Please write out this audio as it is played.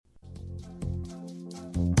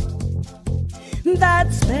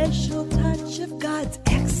That special touch of God's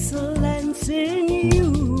excellence in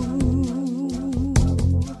you.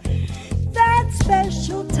 That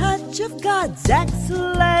special touch of God's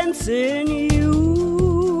excellence in you.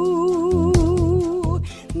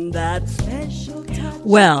 That special touch.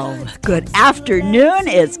 Well, good afternoon.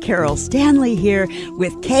 It's Carol Stanley here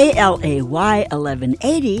with KLAY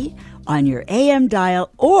 1180 on your AM dial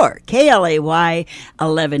or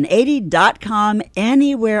KLAY1180.com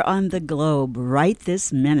anywhere on the globe right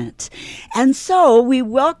this minute. And so we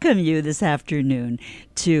welcome you this afternoon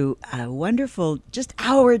to a wonderful just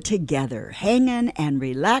hour together, hanging and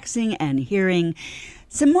relaxing and hearing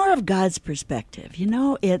some more of God's perspective. You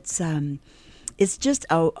know, it's just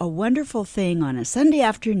a wonderful thing on a Sunday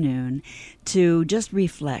afternoon to just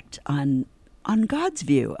reflect on God's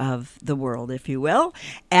view of the world, if you will,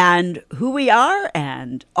 and who we are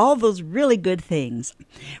and all those really good things.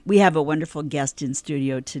 We have a wonderful guest in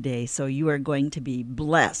studio today, so you are going to be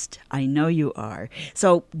blessed. I know you are.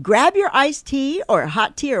 So grab your iced tea or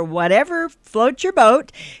hot tea or whatever floats your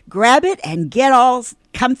boat. Grab it and get all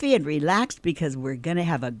comfy and relaxed because we're going to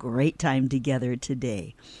have a great time together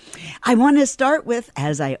today. I want to start with,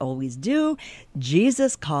 as I always do,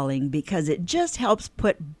 Jesus Calling, because it just helps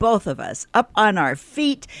put both of us up on our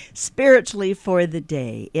feet spiritually for the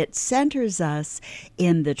day. It centers us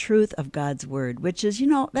in the truth of God's Word, which is,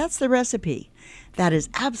 that's the recipe. That is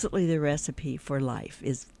absolutely the recipe for life,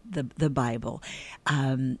 is the Bible.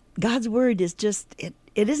 God's Word is just,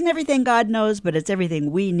 it isn't everything God knows, but it's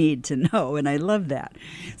everything we need to know, and I love that.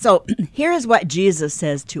 So here is what Jesus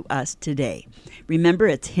says to us today. Remember,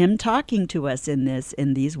 it's Him talking to us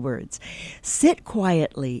in these words. Sit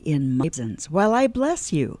quietly in my presence while I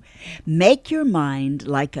bless you. Make your mind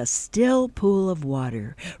like a still pool of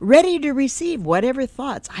water, ready to receive whatever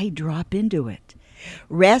thoughts I drop into it.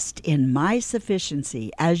 Rest in my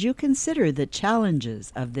sufficiency as you consider the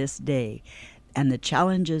challenges of this day and the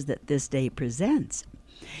challenges that this day presents.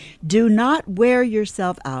 Do not wear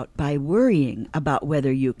yourself out by worrying about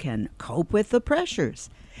whether you can cope with the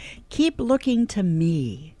pressures. Keep looking to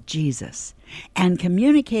me, Jesus, and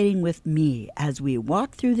communicating with me as we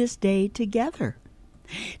walk through this day together.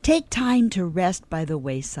 Take time to rest by the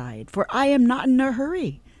wayside, for I am not in a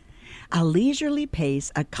hurry. A leisurely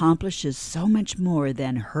pace accomplishes so much more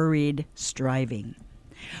than hurried striving.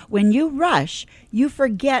 When you rush, you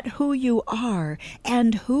forget who you are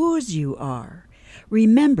and whose you are.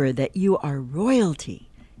 Remember that you are royalty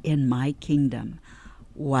in my kingdom.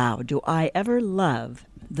 Wow, do I ever love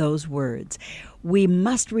those words. We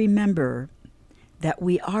must remember that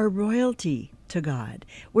we are royalty to God.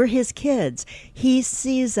 We're His kids. He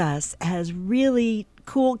sees us as really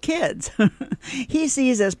cool kids. He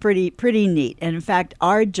sees us pretty neat. And in fact,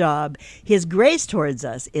 our job, His grace towards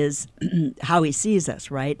us is how He sees us,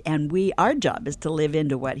 right? And our job is to live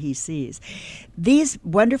into what He sees. These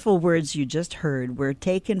wonderful words you just heard were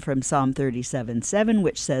taken from Psalm 37:7,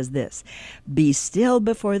 which says this: "Be still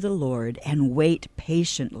before the Lord and wait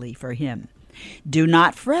patiently for Him. Do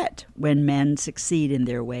not fret when men succeed in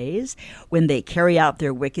their ways, when they carry out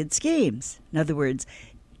their wicked schemes." In other words,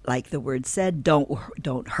 like the word said,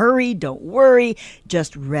 don't hurry, don't worry,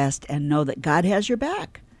 just rest and know that God has your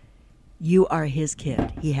back. You are His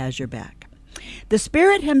kid. He has your back. The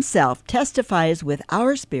Spirit Himself testifies with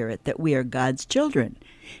our spirit that we are God's children.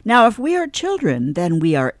 Now, if we are children, then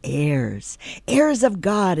we are heirs, heirs of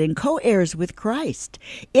God and co-heirs with Christ,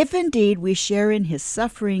 if indeed we share in His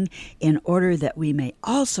suffering, in order that we may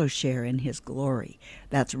also share in His glory.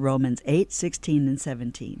 That's Romans 8:16 and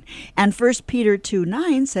 17. And 1 Peter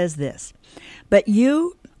 2:9 says this: "But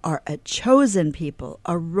you are a chosen people,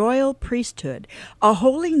 a royal priesthood, a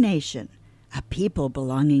holy nation, a people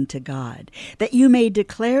belonging to God, that you may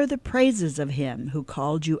declare the praises of Him who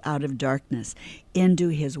called you out of darkness into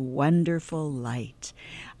His wonderful light."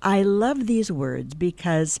 I love these words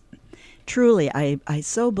because truly I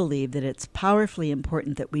so believe that it's powerfully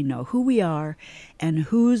important that we know who we are and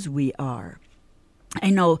whose we are. I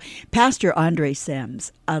know Pastor Andre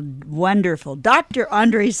Sims, a wonderful Dr.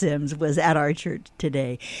 Andre Sims, was at our church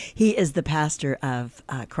today. He is the pastor of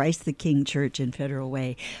Christ the King Church in Federal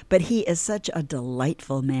Way, but he is such a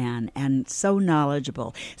delightful man and so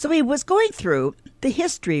knowledgeable. So he was going through the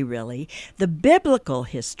history, really, the biblical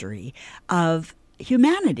history of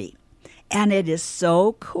humanity. And it is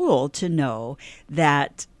so cool to know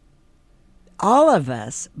that all of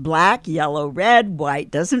us, black, yellow, red,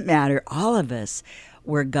 white, doesn't matter, all of us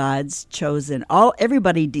were God's chosen.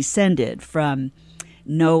 Everybody descended from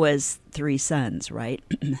Noah's three sons, right?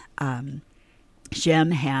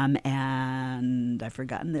 Shem, Ham, and I've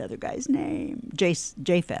forgotten the other guy's name,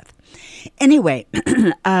 Japheth. Anyway,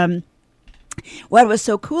 what was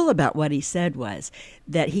so cool about what he said was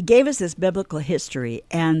that he gave us this biblical history,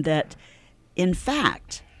 and that, in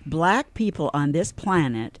fact, black people on this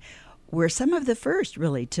planet were some of the first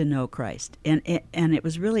really to know Christ. And it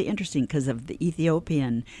was really interesting because of the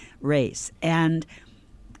Ethiopian race. And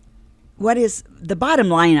what is the bottom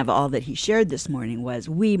line of all that he shared this morning was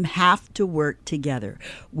we have to work together.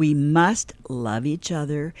 We must love each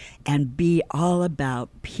other and be all about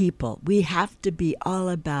people. We have to be all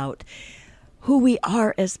about who we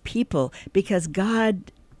are as people, because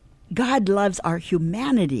God loves our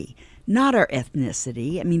humanity, not our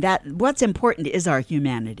ethnicity. I mean, that what's important is our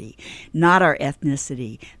humanity, not our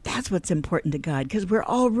ethnicity. That's what's important to God, because we're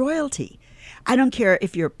all royalty. I don't care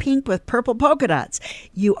if you're pink with purple polka dots.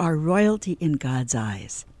 You are royalty in God's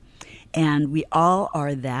eyes. And we all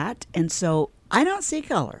are that. And so I don't see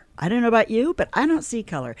color. I don't know about you, but I don't see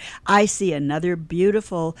color. I see another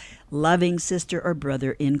beautiful, loving sister or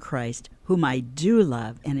brother in Christ whom I do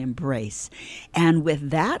love and embrace. And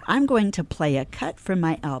with that, I'm going to play a cut from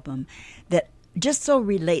my album that just so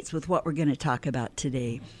relates with what we're going to talk about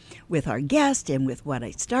today with our guest and with what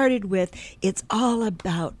I started with. It's all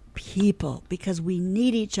about people, because we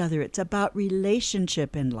need each other. It's about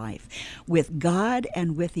relationship in life with God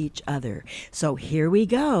and with each other. So here we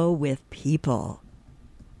go with People.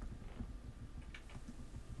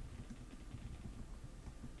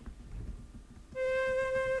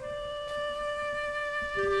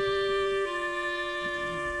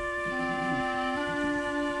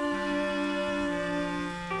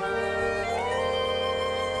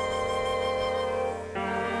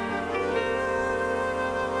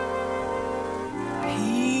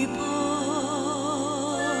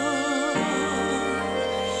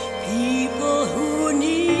 People who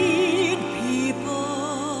need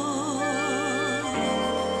people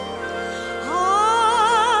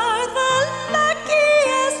are the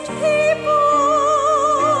luckiest people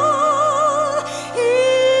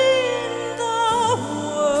in the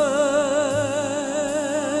world.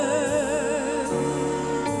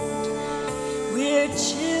 We're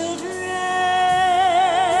children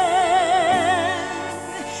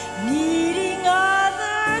needing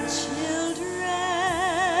other children,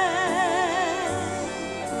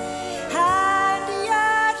 and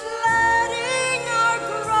yet letting our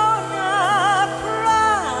grown-up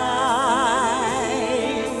pride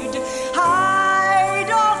hide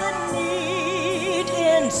all the need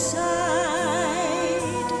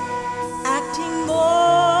inside, acting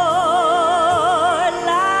more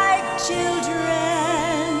like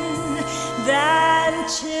children than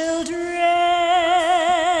children.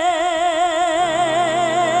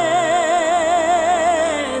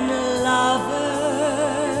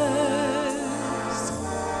 Lovers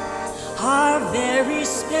are very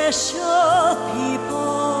special people.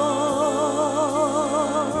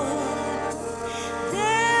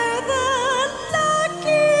 They're the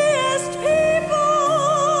luckiest people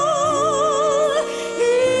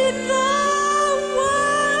in the world.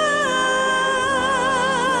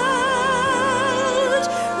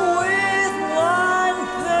 With one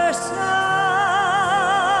person,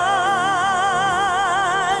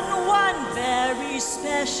 one very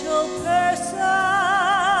special person,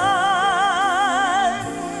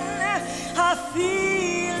 a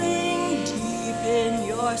feeling deep in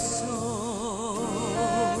your soul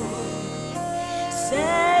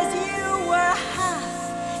says you were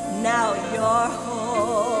half, now you're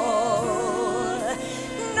whole.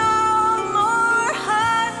 No more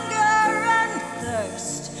hunger and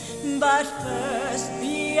thirst, but first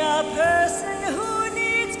be a person who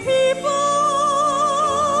needs people.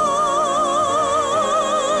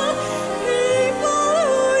 People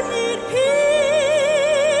who need people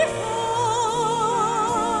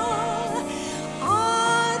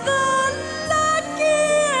are the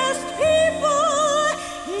luckiest people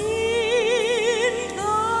in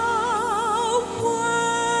the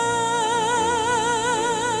world.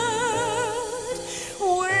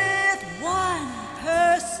 With one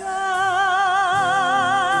person,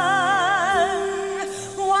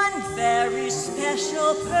 one very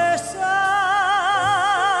special person,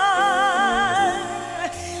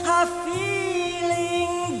 a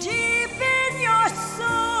feeling deep in your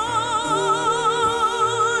soul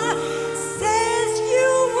says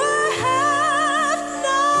you were half,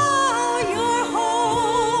 now you're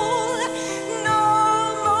whole. No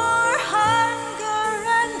more hunger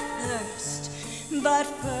and thirst, but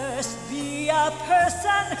first be a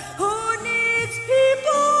person who needs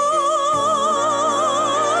people.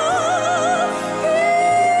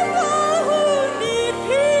 People who need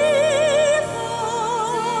people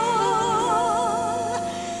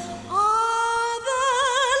are the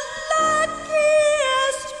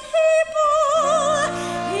luckiest people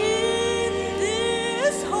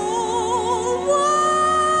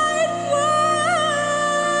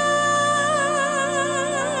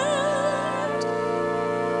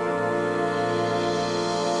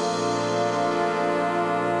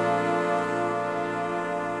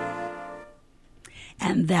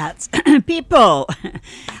And that's people.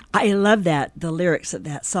 I love that, the lyrics of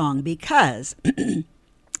that song, because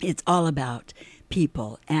it's all about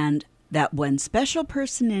people and that one special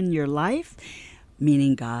person in your life,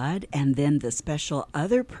 meaning God, and then the special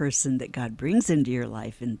other person that God brings into your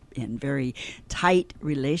life in very tight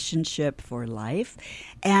relationship for life.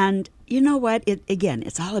 And you know what?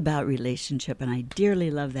 It's all about relationship, and I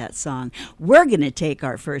dearly love that song. We're going to take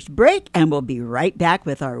our first break, and we'll be right back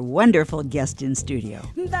with our wonderful guest in studio.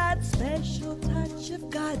 That special touch of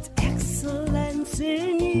God's excellence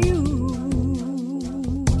in you.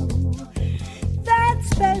 That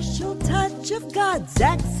special touch of God's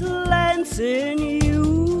excellence in you.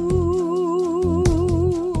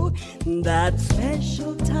 That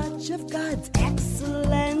special touch of God's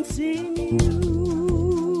excellence in you.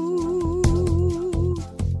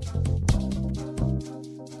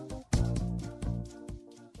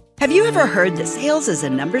 Have you ever heard that sales is a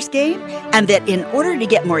numbers game and that in order to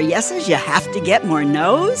get more yeses, you have to get more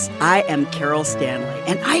nos? I am Carol Stanley,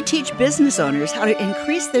 and I teach business owners how to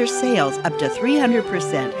increase their sales up to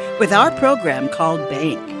 300% with our program called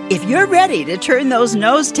Bank. If you're ready to turn those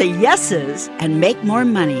no's to yeses and make more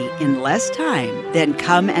money in less time, then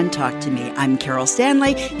come and talk to me. I'm Carol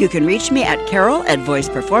Stanley. You can reach me at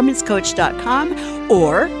carol@voiceperformancecoach.com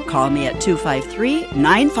or call me at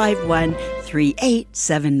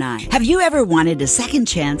 253-951-3879. Have you ever wanted a second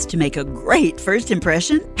chance to make a great first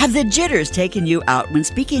impression? Have the jitters taken you out when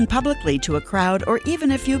speaking publicly to a crowd or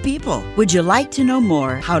even a few people? Would you like to know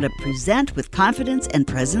more how to present with confidence and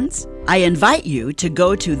presence? I invite you to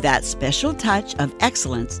go to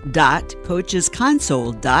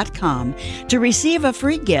thatspecialtouchofexcellence.coachesconsole.com to receive a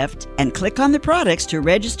free gift and click on the products to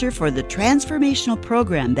register for the transformational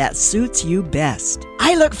program that suits you best.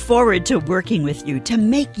 I look forward to working with you to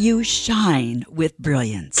make you shine with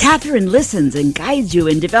brilliance. Catherine listens and guides you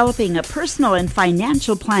in developing a personal and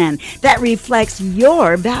financial plan that reflects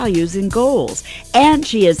your values and goals, and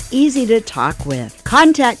she is easy to talk with.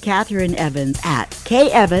 Contact Catherine Evans at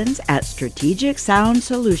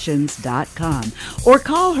kevans@strategicsoundsolutions.com or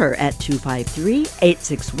call her at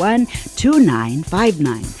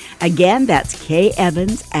 253-861-2959. Again, that's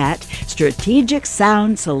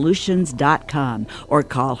kevans@strategicsoundsolutions.com or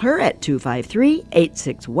call her at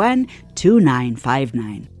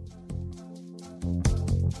 253-861-2959.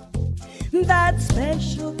 That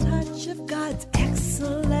special touch of God's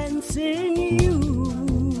excellence in you.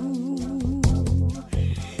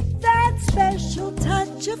 That special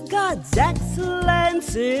touch of God's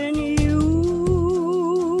excellence in you.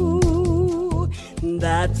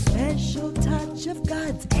 That special touch of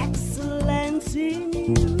God's excellence in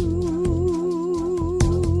you.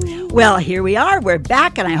 Well, here we are. We're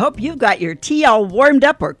back, and I hope you've got your tea all warmed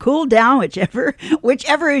up or cooled down, whichever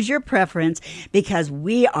is your preference, because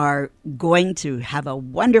we are going to have a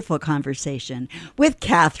wonderful conversation with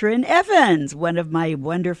Catherine Evans, one of my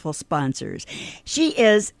wonderful sponsors. She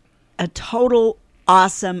is a total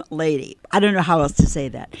awesome lady. I don't know how else to say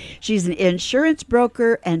that. She's an insurance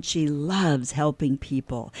broker, and she loves helping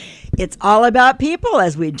people. It's all about people,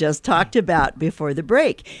 as we just talked about before the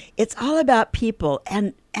break. It's all about people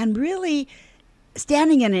and really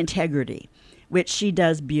standing in integrity, which she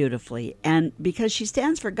does beautifully. And because she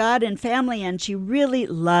stands for God and family, and she really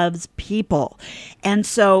loves people. And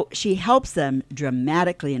so she helps them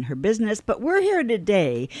dramatically in her business. But we're here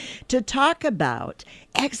today to talk about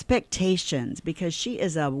expectations, because she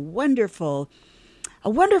is a wonderful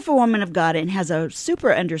woman of God and has a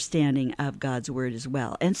super understanding of God's word as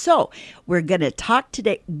well. And so we're going to talk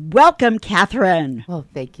today. Welcome, Catherine. Well,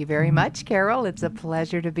 thank you very much, Carol. It's a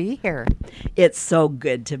pleasure to be here. It's so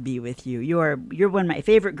good to be with you. You're one of my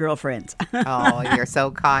favorite girlfriends. Oh, you're so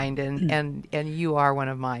kind, and you are one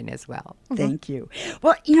of mine as well. Thank you.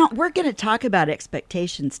 Well, we're going to talk about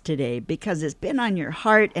expectations today because it's been on your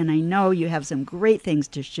heart, and I know you have some great things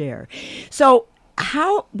to share. So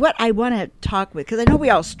what I want to talk with, because I know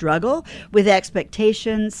we all struggle with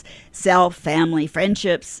expectations, self, family,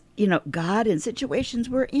 friendships, God, and situations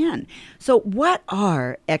we're in. So what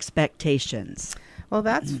are expectations? Well,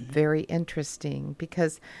 that's very interesting,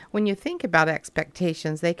 because when you think about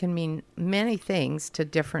expectations, they can mean many things to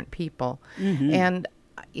different people. Mm-hmm. And,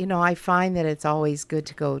 I find that it's always good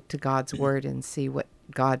to go to God's word and see what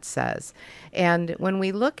God says. And when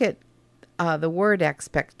we look at the word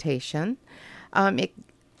expectation, it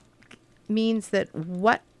means that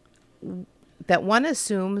one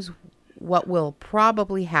assumes what will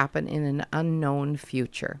probably happen in an unknown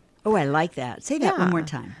future. Oh, I like that. Say that one more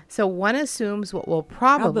time. So one assumes what will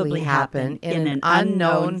probably happen in an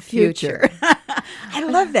unknown future. I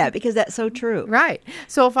love that because that's so true. Right.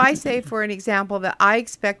 So if I say, for an example, that I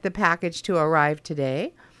expect the package to arrive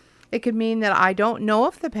today, it could mean that I don't know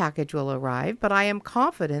if the package will arrive, but I am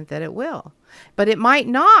confident that it will. But it might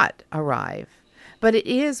not arrive. But it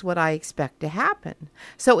is what I expect to happen.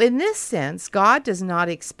 So in this sense, God does not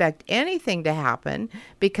expect anything to happen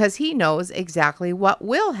because he knows exactly what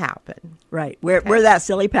will happen. Right. Where that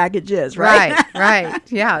silly package is, right? Right,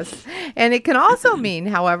 yes. And it can also mean,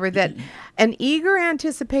 however, that an eager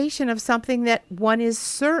anticipation of something that one is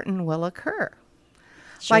certain will occur.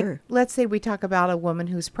 Sure. Like, let's say we talk about a woman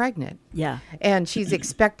who's pregnant. Yeah. And she's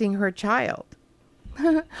expecting her child.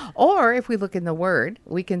 Or if we look in the Word,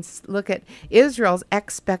 we can look at Israel's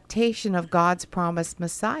expectation of God's promised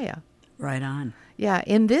Messiah. Right on. Yeah,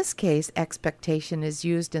 in this case, expectation is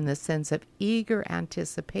used in the sense of eager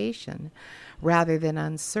anticipation rather than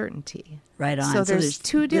uncertainty. Right on. So there's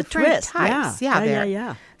two different twist. types.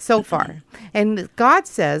 Yeah. So far. And God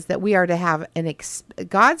says that we are to have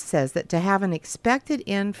God says that to have an expected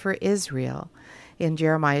end for Israel in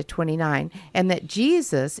Jeremiah 29, and that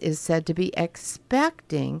Jesus is said to be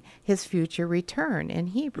expecting his future return in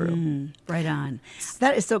Hebrew. Right on.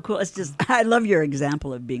 That is so cool. It's just, I love your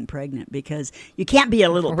example of being pregnant because you can't be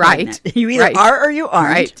a little pregnant. You either are or you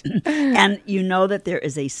aren't. Right. And you know that there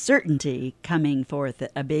is a certainty coming forth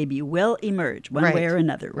that a baby will emerge one way or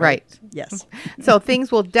another. Right. Yes. So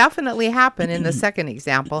things will definitely happen in the second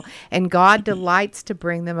example, and God delights to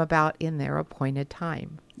bring them about in their appointed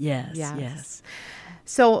time. Yes.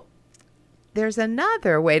 So there's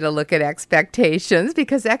another way to look at expectations,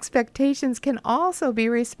 because expectations can also be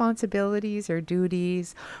responsibilities or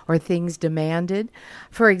duties or things demanded.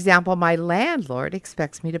 For example, my landlord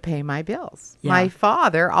expects me to pay my bills. Yeah. My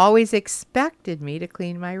father always expected me to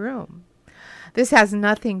clean my room. This has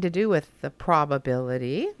nothing to do with the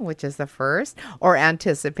probability, which is the first, or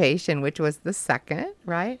anticipation, which was the second,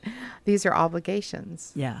 right? These are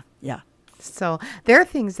obligations. Yeah. So they're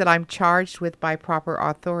things that I'm charged with by proper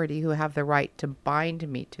authority who have the right to bind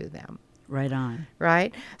me to them. Right on.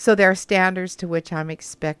 Right? So there are standards to which I'm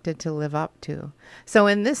expected to live up to. So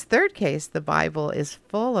in this third case, the Bible is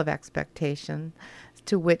full of expectation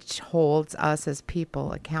to which holds us as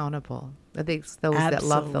people accountable. Those that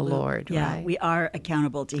love the Lord. Yeah, right? we are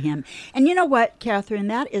accountable to him. And you know what, Catherine?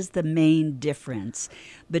 That is the main difference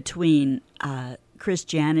between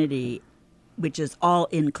Christianity, which is all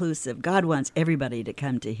inclusive. God wants everybody to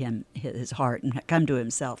come to him, his heart, and come to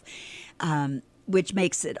himself, which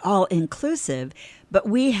makes it all inclusive. But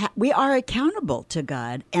we are accountable to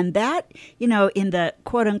God, and that, in the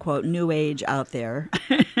quote unquote new age out there,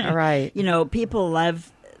 right? People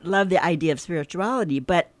love the idea of spirituality,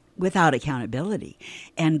 but without accountability.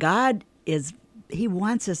 And God he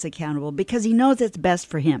wants us accountable because he knows it's best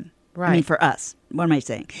for him. Right. I mean, for us. What am I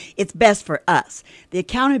saying? It's best for us. The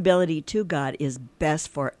accountability to God is best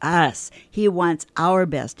for us. He wants our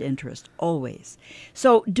best interest always.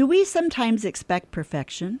 So do we sometimes expect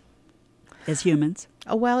perfection as humans?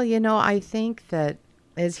 Well, I think that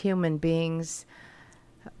as human beings,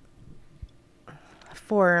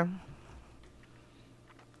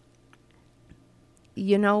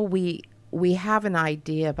 we have an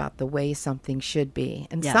idea about the way something should be.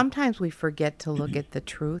 And sometimes we forget to look at the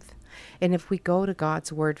truth. And if we go to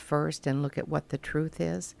God's word first and look at what the truth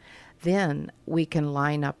is, then we can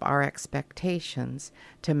line up our expectations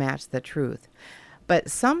to match the truth. But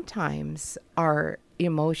sometimes our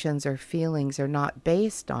emotions or feelings are not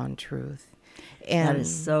based on truth. And that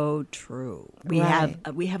is so true. We have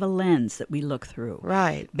a lens that we look through,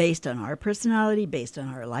 right? Based on our personality, based on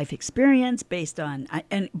our life experience,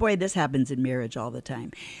 and boy, this happens in marriage all the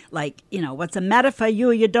time. Like, what's the matter for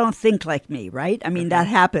you? You don't think like me, right? I mean, that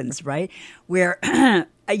happens, right? Where a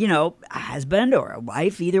husband or a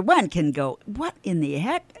wife, either one, can go, "What in the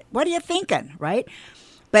heck? What are you thinking?" Right?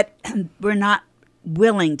 But we're not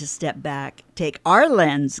willing to step back, take our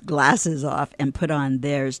lens glasses off and put on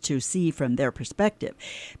theirs to see from their perspective,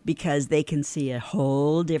 because they can see a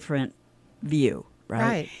whole different view,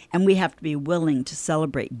 right? And we have to be willing to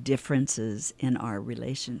celebrate differences in our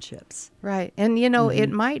relationships. Right. And,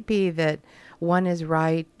 it might be that one is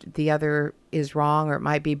right, the other is wrong, or it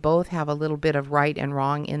might be both have a little bit of right and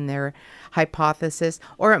wrong in their hypothesis,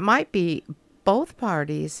 or it might be both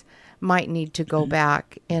parties might need to go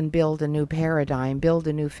back and build a new paradigm, build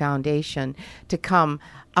a new foundation to come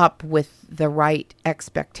up with the right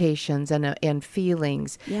expectations and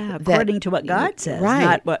feelings. Yeah, according to what God says, right.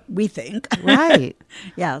 Not what we think. Right.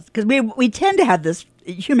 Yeah, because we tend to have this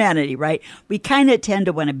humanity, right? We kind of tend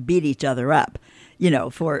to want to beat each other up.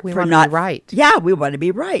 for We want to not be right. Yeah, we want to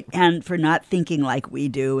be right, and for not thinking like we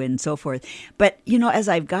do, and so forth. But as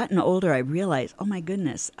I've gotten older, I realize, oh my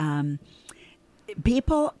goodness,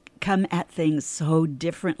 people come at things so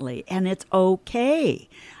differently, and it's okay.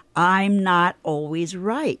 I'm not always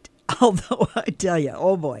right. Although I tell you,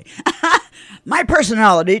 oh boy, my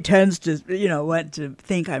personality tends to, want to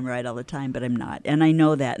think I'm right all the time, but I'm not. And I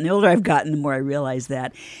know that. And the older I've gotten, the more I realize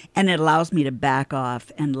that. And it allows me to back off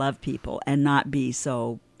and love people and not be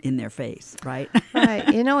so in their face, right? Right.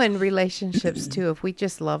 In relationships too, if we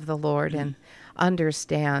just love the Lord and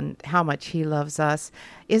understand how much He loves us,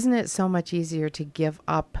 isn't it so much easier to give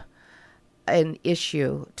up an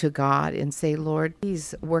issue to God and say, Lord,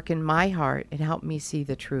 please work in my heart and help me see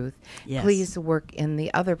the truth. Yes. Please work in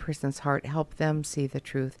the other person's heart. Help them see the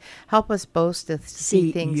truth. Help us both to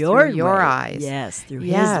see things through your way. eyes. Yes, through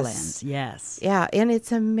His lens. Yes. Yeah, and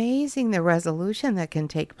it's amazing the resolution that can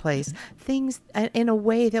take place. Things in a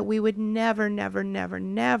way that we would never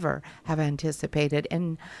have anticipated.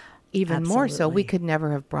 And even more so, we Absolutely. could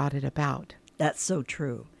never have brought it about. That's so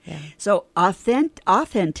true. Yeah. So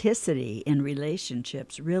authenticity in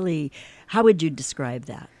relationships, really, how would you describe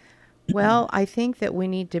that? Well, I think that we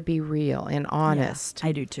need to be real and honest. Yeah,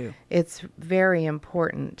 I do too. It's very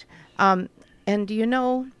important. And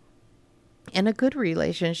in a good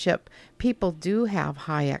relationship, people do have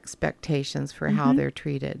high expectations for how they're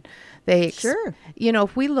treated. Sure.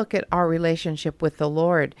 If we look at our relationship with the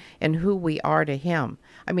Lord and who we are to Him,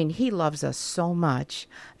 I mean, He loves us so much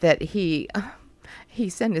that He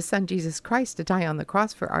sent His Son, Jesus Christ, to die on the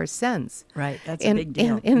cross for our sins. Right, that's a big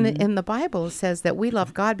deal. In the Bible, it says that we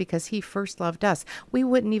love God because He first loved us. We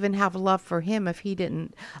wouldn't even have love for Him if He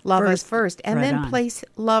didn't love us first, and right then on. place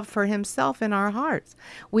love for Himself in our hearts.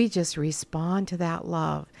 We just respond to that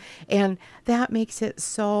love, and that makes it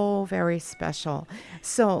so very special.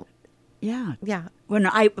 So, Yeah. yeah, What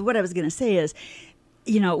I was going to say is,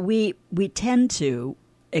 we tend to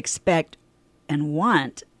expect and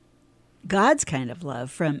want God's kind of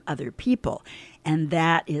love from other people, and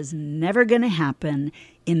that is never going to happen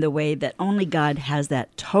in the way that only God has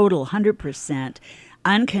that total 100%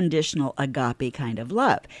 unconditional agape kind of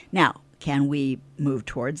love. Now, can we move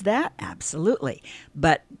towards that? Absolutely.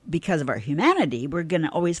 But because of our humanity, we're going to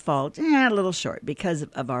always fall a little short because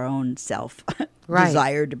of our own self Right.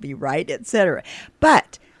 desire to be right, etc.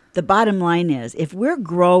 But the bottom line is, if we're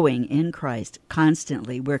growing in Christ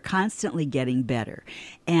constantly, we're constantly getting better.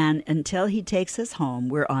 And until He takes us home,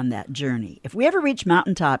 we're on that journey. If we ever reach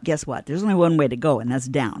mountaintop, guess what? There's only one way to go, and that's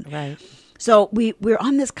down. right. So we're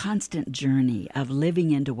on this constant journey of living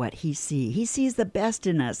into what He sees. He sees the best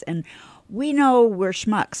in us, and we know we're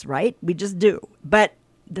schmucks, right? We just do. But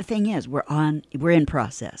the thing is, we're in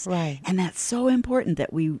process. Right. And that's so important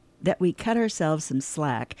that we cut ourselves some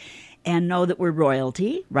slack and know that we're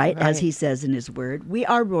royalty, right? As Right. He says in His word. We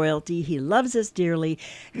are royalty. He loves us dearly.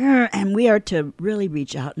 And we are to really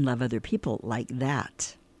reach out and love other people like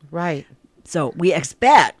that. Right. So we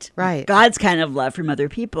expect Right. God's kind of love from other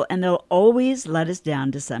people, and they'll always let us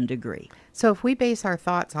down to some degree. So if we base our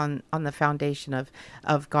thoughts on the foundation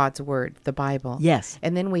of God's word, the Bible, Yes.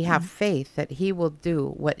 and then we have faith that He will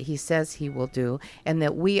do what He says He will do, and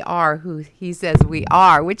that we are who He says we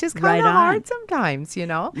are, which is kind Right of on. hard sometimes,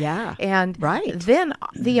 Yeah. And Right. then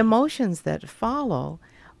the emotions that follow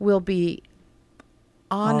will be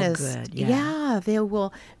honest. good, yeah. There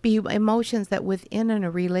will be emotions that within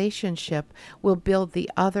a relationship will build the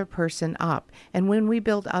other person up. And when we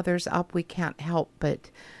build others up, we can't help but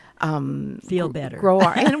Feel better. grow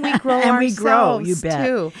and we grow And we grow, ourselves you bet.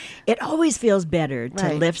 too. It always feels better to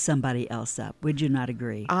Right. lift somebody else up. Would you not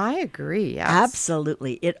agree? I agree. Yes.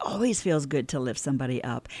 Absolutely. It always feels good to lift somebody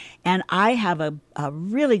up. And I have a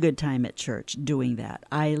really good time at church doing that.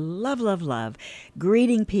 I love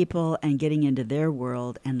greeting people and getting into their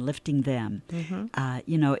world and lifting them.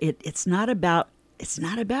 It's not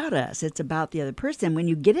about us. It's about the other person. When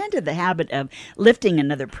you get into the habit of lifting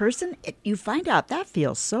another person, you find out that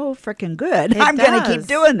feels so freaking good. It I'm going to keep does.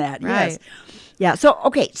 doing that. Yes. Right. Yeah. So,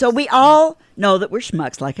 okay. So we all know that we're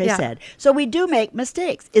schmucks, like I Yeah. said. So we do make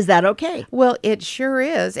mistakes. Is that okay? Well, it sure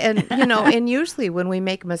is. And, and usually when we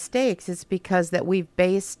make mistakes, it's because that we've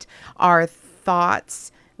based our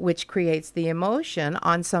thoughts, which creates the emotion,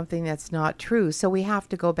 on something that's not true. So we have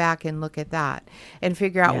to go back and look at that and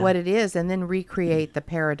figure out Yeah. what it is, and then recreate the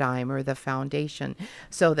paradigm or the foundation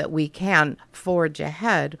so that we can forge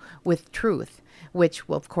ahead with truth, which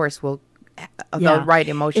will, of course, the right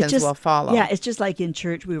emotions will follow. Yeah, it's just like in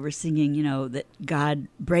church we were singing, that God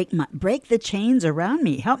break the chains around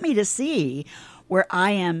me. Help me to see where I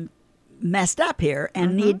am messed up here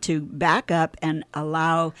and need to back up and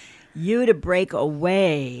allow you to break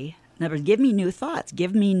away. In other words, give me new thoughts.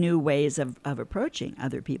 Give me new ways of approaching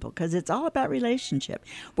other people, because it's all about relationship.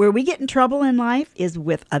 Where we get in trouble in life is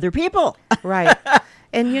with other people. Right.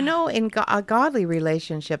 And in godly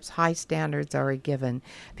relationships, high standards are a given,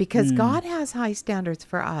 because God has high standards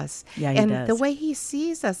for us. Yeah, he and does. the way he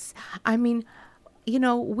sees us, I mean,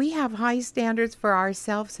 we have high standards for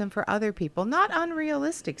ourselves and for other people, not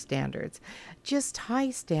unrealistic standards, just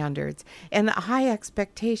high standards and high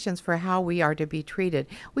expectations for how we are to be treated.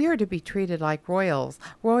 We are to be treated like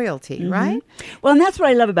royalty, right? Well, and that's what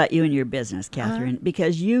I love about you and your business, Catherine,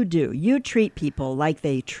 because you do. You treat people like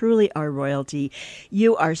they truly are royalty.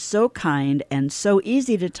 You are so kind and so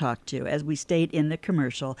easy to talk to, as we state in the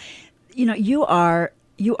commercial. You are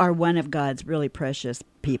one of God's really precious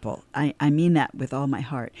people. I mean that with all my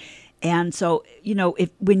heart. And so,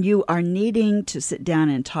 when you are needing to sit down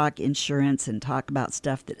and talk insurance and talk about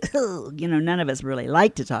stuff that, none of us really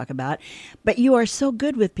like to talk about, but you are so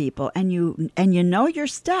good with people and you know your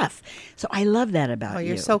stuff. So I love that about you.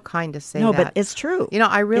 You're so kind to say that. No, that. But it's true.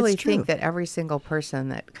 I really It's true. think that every single person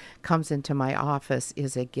that comes into my office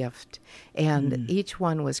is a gift. And each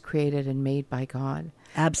one was created and made by God.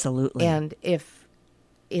 Absolutely. And if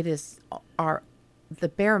it is the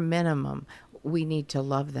bare minimum, we need to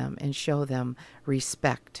love them and show them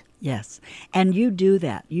respect. Yes. And you do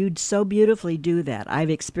that. You so beautifully do that.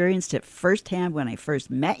 I've experienced it firsthand when I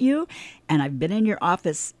first met you, and I've been in your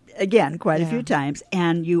office, again, quite a few times,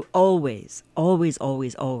 and you always, always,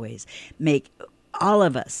 always, always make all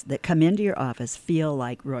of us that come into your office feel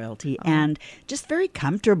like royalty and just very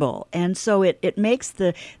comfortable. And so it makes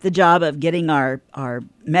the job of getting our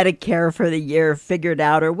Medicare for the year figured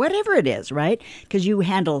out, or whatever it is, right? Because you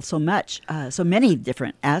handle so many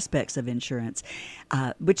different aspects of insurance,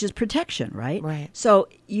 which is protection, right? Right. So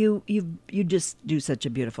you just do such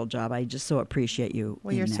a beautiful job. I just so appreciate you.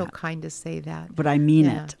 Well, you're so kind to say that. But I mean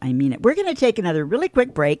it. I mean it. We're going to take another really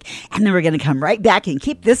quick break, and then we're going to come right back and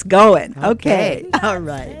keep this going. Okay. All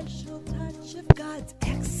right. Special touch of God's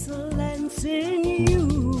excellence in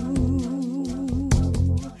you.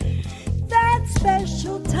 That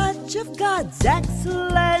special touch of God's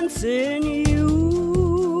excellence in you.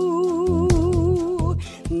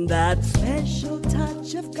 That special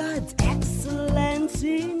touch of God's excellence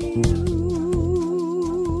in you.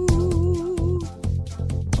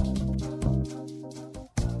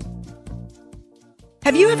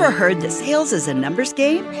 Have you ever heard that sales is a numbers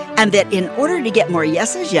game, and that in order to get more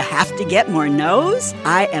yeses, you have to get more nos?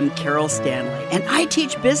 I am Carol Stanley, and I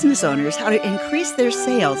teach business owners how to increase their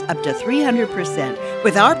sales up to 300%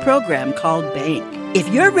 with our program called Bank. If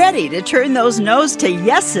you're ready to turn those no's to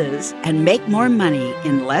yeses and make more money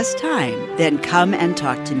in less time, then come and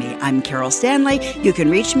talk to me. I'm Carol Stanley. You can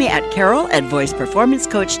reach me at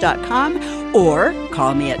carol@voiceperformancecoach.com or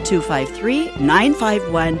call me at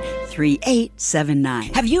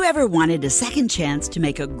 253-951-3879. Have you ever wanted a second chance to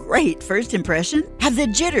make a great first impression? Have the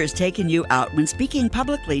jitters taken you out when speaking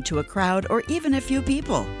publicly to a crowd or even a few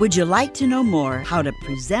people? Would you like to know more how to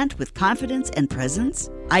present with confidence and presence?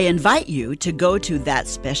 I invite you to go to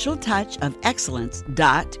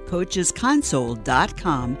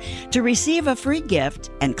thatspecialtouchofexcellence.coachesconsole.com to receive a free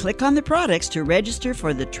gift and click on the products to register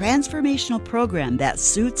for the transformational program that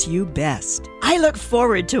suits you best. I look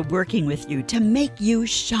forward to working with you to make you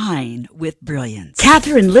shine with brilliance.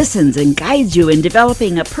 Catherine listens and guides you in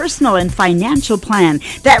developing a personal and financial plan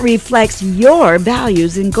that reflects your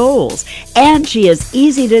values and goals, and she is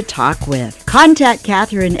easy to talk with. Contact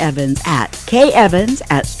Catherine Evans at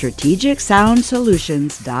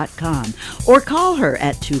kevans@strategicsoundsolutions.com or call her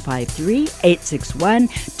at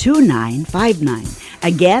 253-861-2959.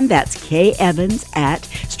 Again, that's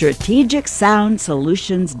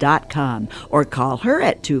kevans@strategicsoundsolutions.com or call her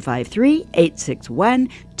at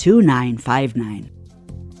 253-861-2959.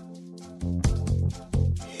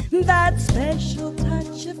 That special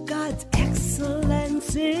touch of God's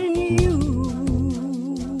excellence in you.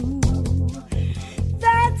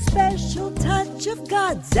 That special touch of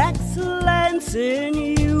God's excellence in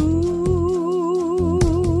you.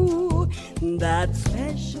 That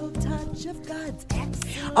special touch of God's excellence.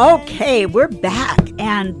 Okay, we're back,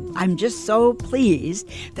 and I'm just so pleased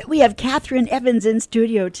that we have Catherine Evans in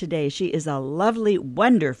studio today. She is a lovely,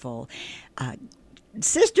 wonderful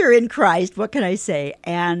sister in Christ, what can I say,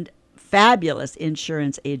 and fabulous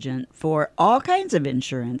insurance agent for all kinds of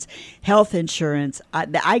insurance, health insurance.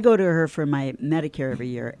 I go to her for my Medicare every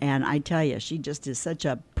year, and I tell you, she just is such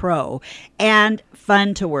a pro and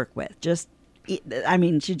fun to work with. She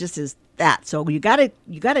just is that. So you gotta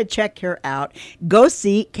check her out. Go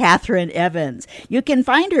see Catherine Evans. You can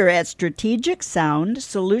find her at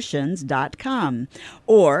strategicsoundsolutions.com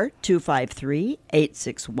or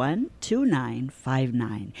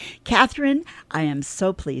 253-861-2959. Catherine, I am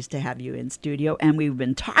so pleased to have you in studio, and we've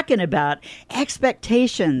been talking about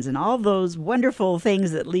expectations and all those wonderful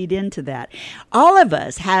things that lead into that. All of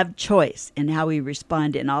us have choice in how we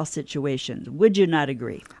respond in all situations. Would you not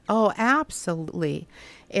agree? Oh, absolutely.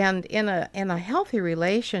 And in a healthy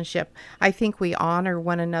relationship, I think we honor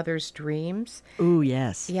one another's dreams. Ooh,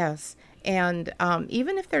 yes. Yes. And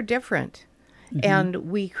even if they're different, and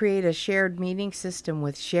we create a shared meaning system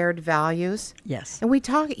with shared values. Yes. And we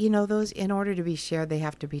talk, those, in order to be shared, they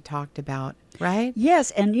have to be talked about, right?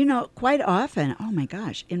 Yes. And, quite often, oh my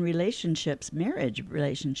gosh, in relationships, marriage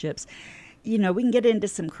relationships, we can get into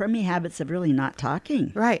some crummy habits of really not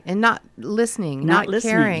talking. Right. And not listening, Not not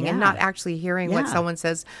listening, caring, yeah. and not actually hearing what Yeah. someone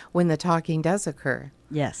says when the talking does occur.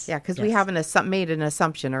 Yes. Yeah, because we yes. haven't made an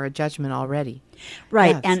assumption or a judgment already.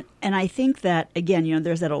 Right. Yes. And I think that, again,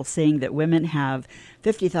 there's that old saying that women have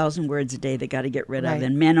 50,000 words a day they got to get rid of, Right.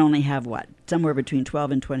 and men only have what? Somewhere between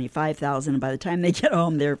 12 and 25,000. And by the time they get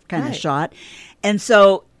home, they're kind of Right. shot. And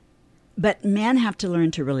so, but men have to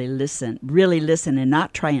learn to really listen and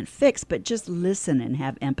not try and fix, but just listen and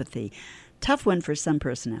have empathy. Tough one for some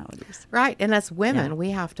personalities. Right. And as women, Yeah. we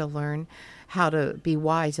have to learn how to be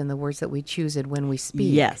wise in the words that we choose and when we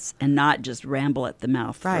speak. Yes, and not just ramble at the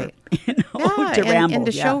mouth. Right. For, Yeah, to ramble. and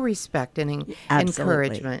to yeah. show respect and Absolutely.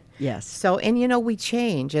 encouragement. Yes. So, and we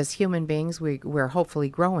change as human beings. We're hopefully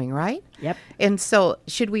growing, right? Yep. And so,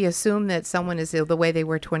 should we assume that someone is the way they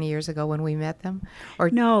were 20 years ago when we met them? Or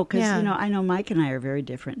No, because, Yeah. I know Mike and I are very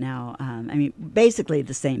different now. Basically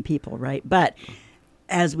the same people, right? But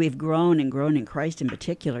as we've grown in Christ in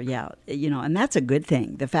particular, and that's a good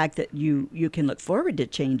thing. The fact that you can look forward to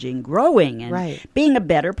changing, growing, and Right. being a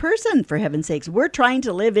better person, for heaven's sakes. We're trying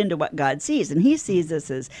to live into what God sees, and he sees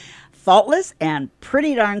us as faultless and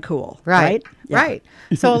pretty darn cool, right? Yeah. Right.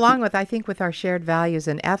 So along with our shared values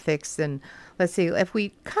and ethics, and let's see, if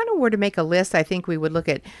we kind of were to make a list, I think we would look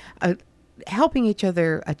at helping each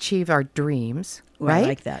other achieve our dreams, Well, right? I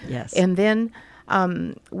like that, yes. And then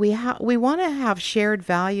we want to have shared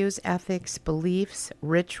values, ethics, beliefs,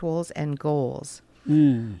 rituals, and goals.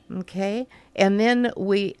 Okay? And then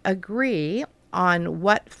we agree on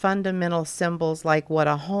what fundamental symbols, like what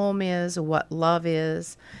a home is, what love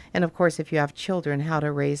is, and of course, if you have children, how to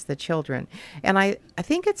raise the children. And I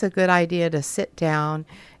think it's a good idea to sit down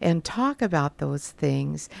and talk about those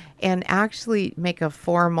things and actually make a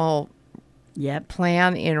formal Yep.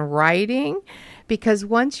 plan in writing, because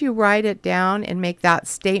once you write it down and make that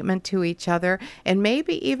statement to each other, and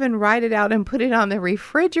maybe even write it out and put it on the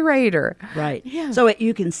refrigerator. Right. Yeah. So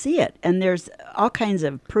you can see it. And there's all kinds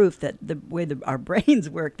of proof that the way our brains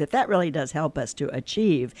work, that really does help us to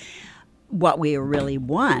achieve what we really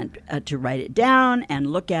want, to write it down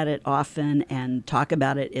and look at it often and talk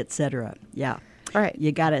about it, etc. Yeah. Right.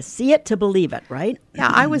 You got to see it to believe it, right?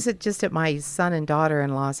 Yeah, I was just at my son and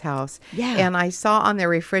daughter-in-law's house, Yeah. and I saw on their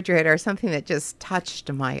refrigerator something that just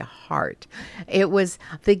touched my heart. It was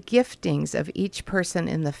the giftings of each person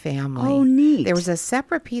in the family. Oh, neat. There was a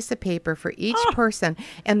separate piece of paper for each person,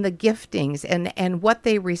 and the giftings and what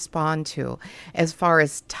they respond to as far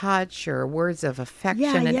as touch or words of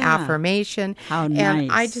affection and yeah. affirmation. How And nice.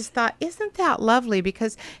 I just thought, isn't that lovely?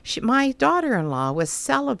 Because my daughter-in-law was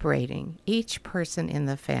celebrating each person in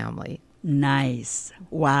the family. Nice.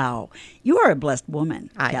 Wow. You are a blessed woman,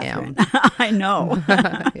 I Catherine. am. I know.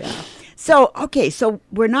 Yeah. So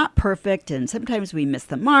we're not perfect, and sometimes we miss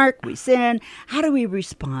the mark, we sin. How do we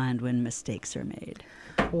respond when mistakes are made?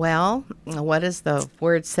 Well, what does the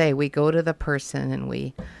word say? We go to the person and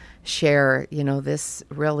we share, this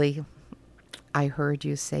really, I heard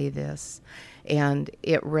you say this, and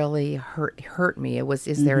it really hurt me. It was,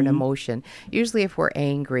 is there an emotion? Usually if we're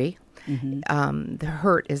angry, the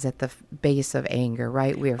hurt is at the base of anger,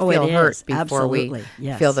 right? We Oh, it feel hurt is. before Absolutely. we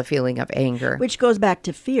Yes. feel the feeling of anger. Which goes back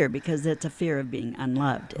to fear, because it's a fear of being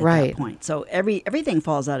unloved at Right. that point. So everything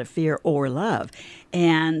falls out of fear or love.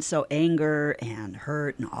 And so anger and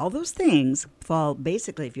hurt and all those things fall,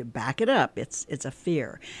 basically, if you back it up, it's a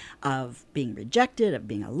fear of being rejected, of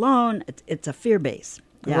being alone. It's a fear base.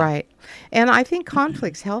 Yeah. Right. And I think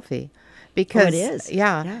conflict's healthy because it is.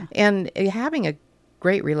 Yeah. Yeah. And having a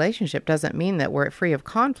great relationship doesn't mean that we're free of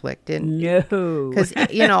conflict. And No. because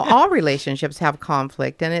all relationships have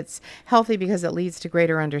conflict, and it's healthy because it leads to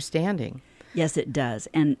greater understanding. Yes, it does.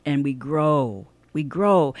 And we grow We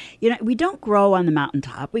grow. We don't grow on the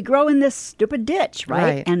mountaintop. We grow in this stupid ditch, right?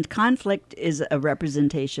 Right. And conflict is a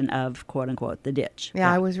representation of, quote unquote, the ditch.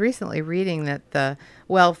 Yeah, I was recently reading that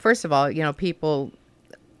first of all, people,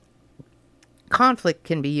 conflict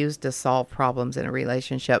can be used to solve problems in a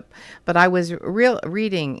relationship. But I was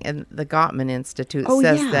reading in the Gottman Institute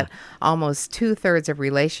says that almost 2/3 of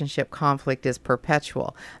relationship conflict is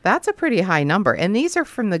perpetual. That's a pretty high number. And these are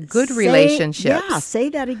from the good relationships. Yeah, say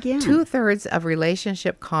that again. 2/3 of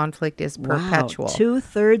relationship conflict is perpetual. Wow,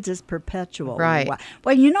 2/3 is perpetual. Right. Wow.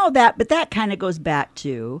 Well, you know that, but that kind of goes back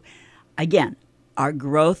to, again, our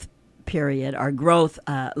growth period, our growth,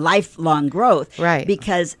 lifelong growth. Right.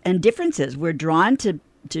 Because, and differences, we're drawn to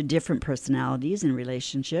different personalities and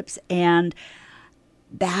relationships. And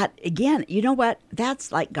that, again, you know what?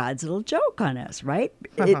 That's like God's little joke on us, right?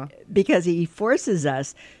 Because he forces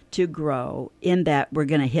us to grow in that we're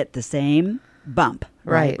going to hit the same bump.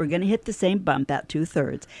 Right. We're going to hit the same bump, that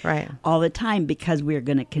 2/3, Right. all the time, because we're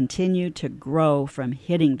going to continue to grow from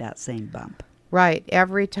hitting that same bump. Right.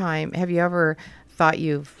 Every time. Have you ever thought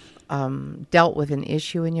you've dealt with an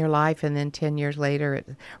issue in your life and then 10 years later it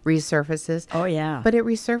resurfaces? Oh, yeah. But it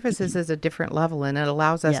resurfaces as a different level, and it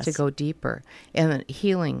allows us to Yes. go deeper and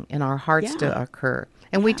healing in our hearts to Yeah. occur.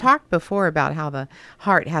 And we talked before about how the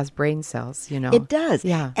heart has brain cells, It does.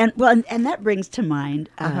 Yeah. And and that brings to mind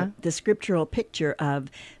the scriptural picture of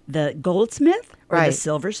the goldsmith or the Right.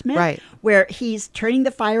 silversmith, Right. where he's turning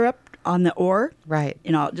the fire up on the ore. Right.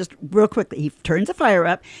 Just real quickly, he turns the fire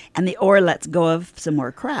up and the ore lets go of some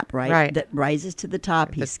more crap, right? Right. That rises to the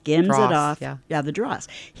top. He The skims dross, it off. yeah. The dross.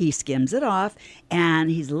 He skims it off and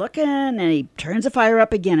he's looking and he turns the fire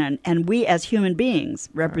up again. And we as human beings,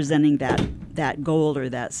 representing that gold or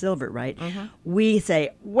that silver, right? We say,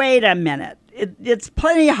 wait a minute. It's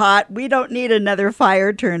plenty hot. We don't need another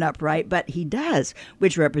fire turn up, right? But he does,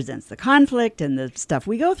 which represents the conflict and the stuff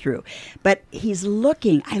we go through. But he's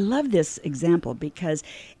looking. I love this example because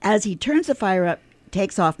as he turns the fire up,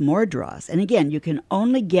 takes off more dross. And again, you can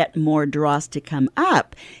only get more dross to come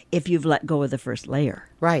up if you've let go of the first layer.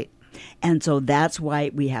 Right. And so that's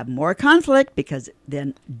why we have more conflict, because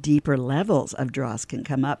then deeper levels of dross can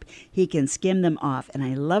come up. He can skim them off. And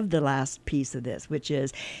I love the last piece of this, which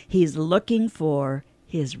is he's looking for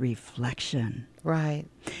his reflection. Right.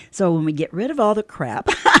 So when we get rid of all the crap,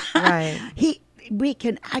 Right. we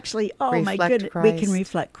can actually, oh my Reflect goodness, we can Christ.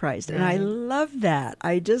 reflect Christ. And I Right. love that.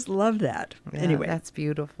 I just love that. Yeah, Anyway, that's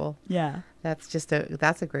beautiful. yeah. That's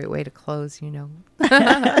a great way to close,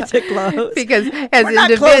 To close. Because We're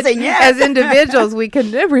not closing yet. as individuals, we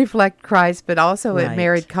can reflect Christ, but also Right.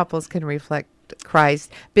 married couples can reflect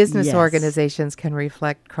Christ. Business Yes. organizations can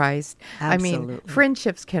reflect Christ. I mean, Absolutely.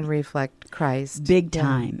 friendships can reflect Christ. Big Yeah.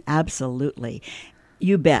 time. Absolutely.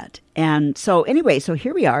 You bet. And so anyway, so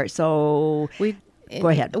here we are. So go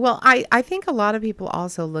ahead. Well, I think a lot of people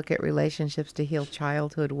also look at relationships to heal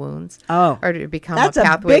childhood wounds. Oh, Or to become that's a a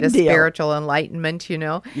pathway to big deal. spiritual enlightenment,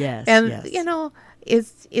 Yes, And,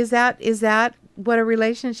 yes. is that what a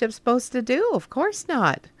relationship's supposed to do? Of course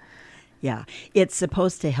not. Yeah, it's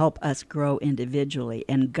supposed to help us grow individually.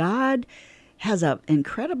 And God has an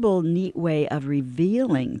incredible, neat way of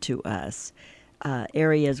revealing to us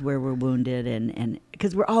areas where we're wounded. And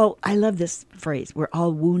because I love this phrase, we're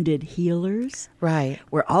all wounded healers. Right.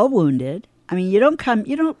 We're all wounded. I mean, you don't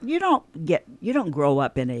grow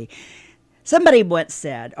up in a, somebody once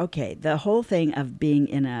said, okay, the whole thing of being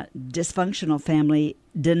in a dysfunctional family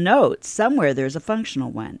denotes somewhere there's a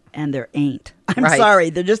functional one, and there ain't. I'm Right. sorry,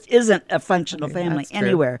 there just isn't a functional family that's true.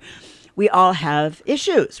 anywhere. We all have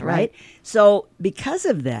issues, right? Right. So because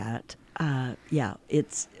of that,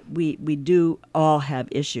 we do all have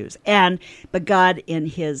issues, but God, in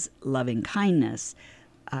His loving kindness,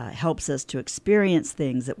 helps us to experience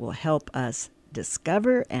things that will help us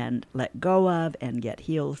discover and let go of and get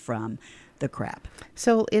healed from the crap.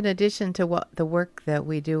 So in addition to what the work that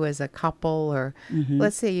we do as a couple, or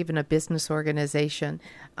let's say even a business organization,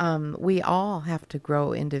 we all have to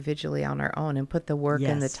grow individually on our own and put the work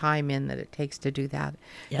and the Yes. time in that it takes to do that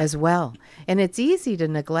Yep. as well. And it's easy to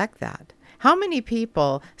neglect that. How many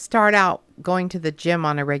people start out going to the gym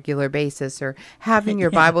on a regular basis or having your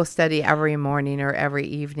Bible study every morning or every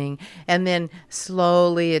evening, and then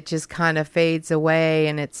slowly it just kind of fades away,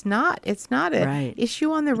 and it's not a Right.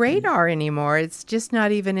 issue on the radar anymore. It's just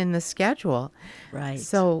not even in the schedule. Right.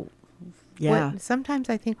 So Yeah. sometimes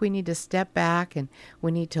I think we need to step back and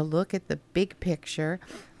we need to look at the big picture,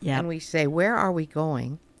 Yep. and we say, where are we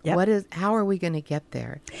going? Yep. How are we going to get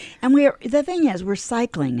there? And the thing is, we're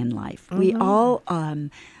cycling in life. We all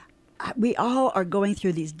are going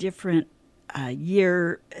through these different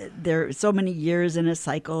there are so many years in a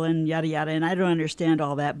cycle and yada yada, and I don't understand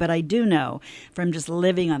all that, but I do know from just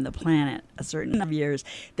living on the planet a certain number of years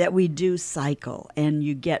that we do cycle, and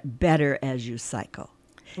you get better as you cycle.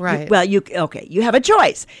 Right. You have a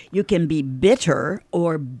choice. You can be bitter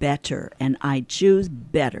or better, and I choose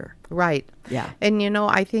better. Right. Yeah. And,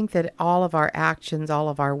 I think that all of our actions, all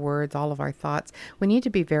of our words, all of our thoughts, we need to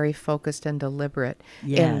be very focused and deliberate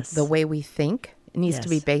in the way we think. It needs to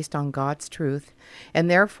be based on God's truth. And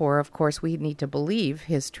therefore, of course, we need to believe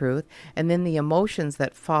his truth. And then the emotions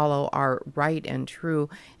that follow are right and true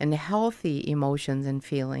and healthy emotions and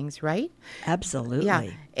feelings, right? Absolutely.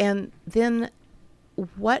 Yeah. And then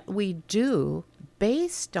what we do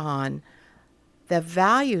based on the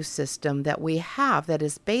value system that we have that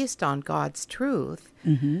is based on God's truth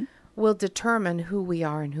will determine who we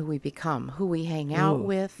are and who we become, who we hang out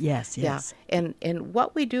with. Yes. Yeah. And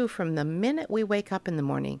what we do from the minute we wake up in the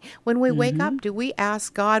morning. When we wake up, do we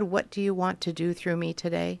ask God, what do you want to do through me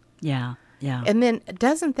today? Yeah. Yeah. And then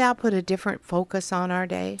doesn't that put a different focus on our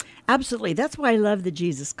day? Absolutely. That's why I love the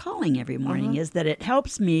Jesus Calling every morning, is that it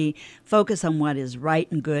helps me focus on what is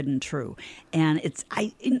right and good and true. And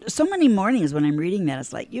so many mornings when I'm reading that,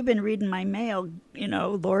 it's like, you've been reading my mail,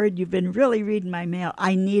 Lord, you've been really reading my mail.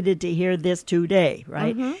 I needed to hear this today,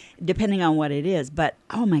 right? Depending on what it is. But,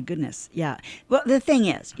 oh my goodness, yeah. Well, the thing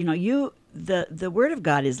is, the Word of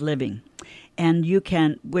God is living. And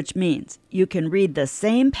which means you can read the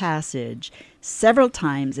same passage several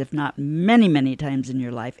times, if not many, many times in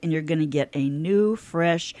your life, and you're going to get a new,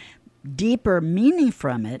 fresh, deeper meaning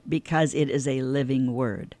from it because it is a living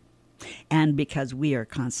word. And because we are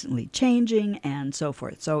constantly changing and so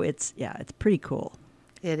forth. So it's pretty cool.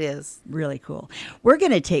 It is. Really cool. We're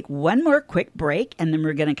going to take one more quick break, and then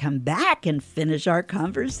we're going to come back and finish our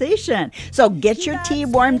conversation. So get your tea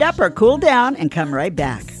warmed up or cool down and come right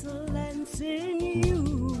back.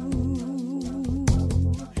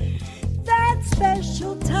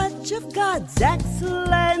 Special touch of God's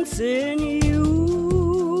excellence in you.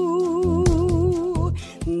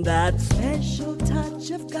 That special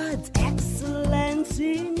touch of God's excellence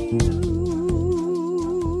in you.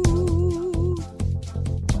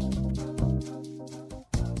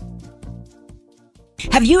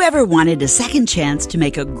 Have you ever wanted a second chance to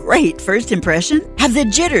make a great first impression? Have the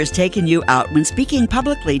jitters taken you out when speaking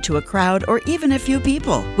publicly to a crowd or even a few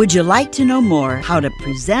people? Would you like to know more how to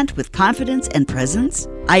present with confidence and presence?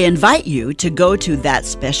 I invite you to go to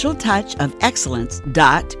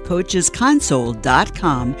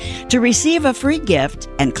thatspecialtouchofexcellence.coachesconsole.com to receive a free gift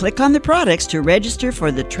and click on the products to register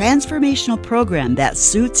for the transformational program that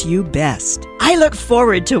suits you best. I look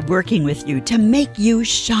forward to working with you to make you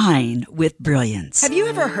shine with brilliance. Have you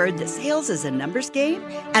ever heard that sales is a numbers game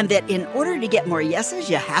and that in order to get more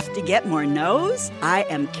yeses, you have to get more nos? I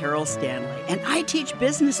am Carol Stanley, and I teach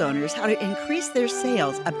business owners how to increase their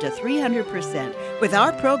sales up to 300% with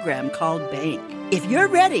our program called Bank. If you're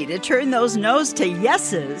ready to turn those no's to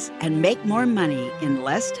yeses and make more money in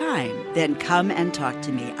less time, then come and talk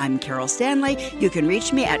to me. I'm Carol Stanley. You can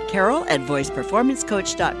reach me at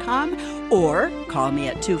carol@voiceperformancecoach.com or call me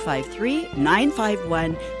at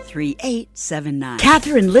 253-951-3879.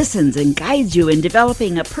 Catherine listens and guides you in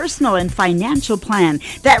developing a personal and financial plan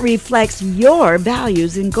that reflects your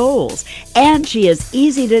values and goals. And she is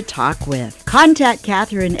easy to talk with. Contact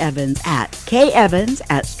Catherine Evans at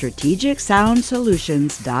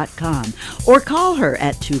kevans@strategicsoundsolutions.com or call her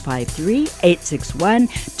at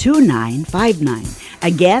 253-861-2959.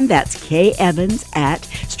 Again, that's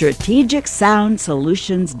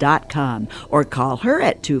kevans@strategicsoundsolutions.com or call her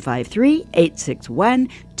at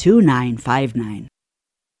 253-861-2959.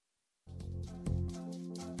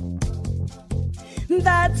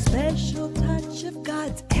 That special touch of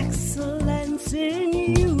God's excellence in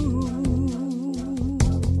you.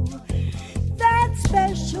 That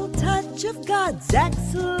special touch of God's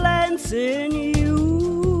excellence in you.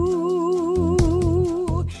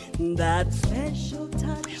 That special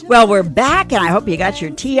touch. Well, we're back, and I hope you got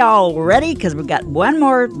your tea all ready because we've got one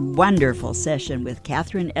more wonderful session with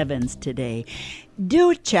Catherine Evans today.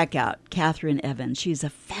 Do check out Catherine Evans. She's a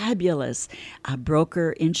fabulous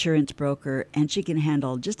broker, insurance broker, and she can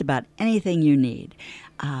handle just about anything you need.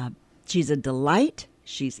 She's a delight.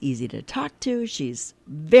 She's easy to talk to. She's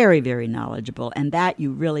very, very knowledgeable, and that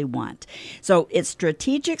you really want. So it's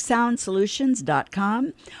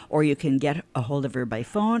strategicsoundsolutions.com, or you can get a hold of her by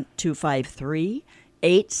phone,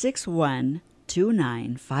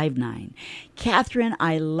 253-861-2959. Catherine,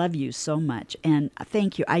 I love you so much, and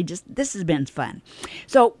thank you. This has been fun.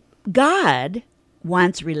 So God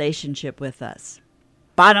wants relationship with us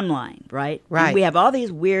Bottom line, right? Right. And we have all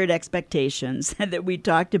these weird expectations that we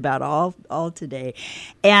talked about all today.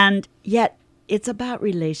 And yet it's about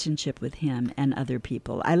relationship with him and other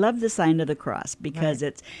people. I love the sign of the cross because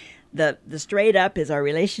it's the straight up is our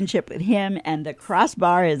relationship with him, and the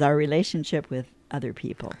crossbar is our relationship with other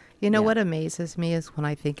people. You know what amazes me is when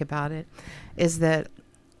I think about it, is that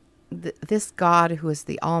this God who is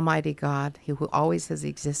the Almighty God, who always has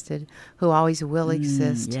existed, who always will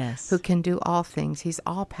exist, who can do all things. He's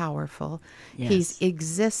all powerful. Yes. He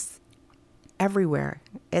exists everywhere,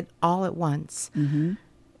 all at once.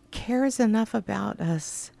 Cares enough about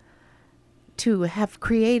us to have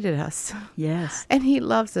created us. Yes. And he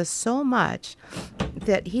loves us so much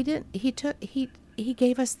that he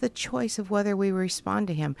gave us the choice of whether we respond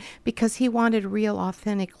to him, because he wanted real,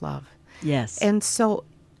 authentic love. Yes. And so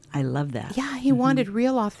I love that. yeah, he wanted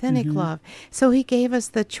real, authentic love. So he gave us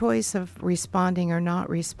the choice of responding or not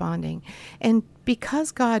responding. And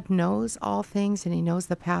because God knows all things, and he knows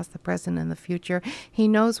the past, the present, and the future, he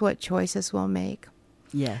knows what choices we'll make.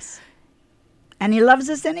 Yes. And he loves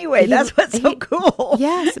us anyway. That's what's so cool.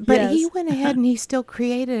 Yes, but Yes. he went ahead and he still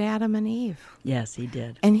created Adam and Eve. Yes, he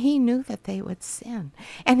did. And he knew that they would sin.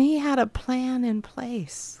 And he had a plan in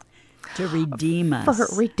place To redeem us. for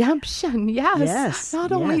redemption. Yes. Yes,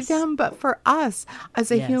 Not only yes. them, but for us as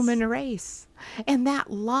a Yes. human race. And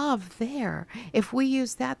that love there, if we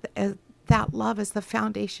use that love as the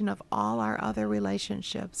foundation of all our other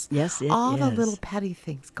relationships, Yes, it all the is. little petty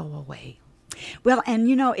things go away. Well, and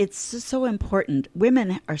it's so important.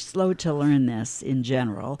 Women are slow to learn this in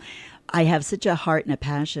general. I have such a heart and a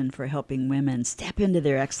passion for helping women step into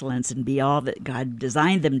their excellence and be all that God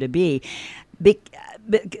designed them to be.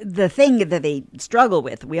 The thing that they struggle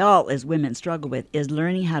with, we all as women struggle with, is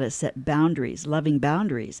learning how to set boundaries, loving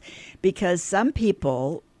boundaries. Because some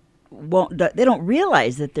people they don't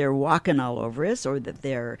realize that they're walking all over us or that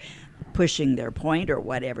they're pushing their point or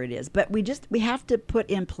whatever it is. But we have to put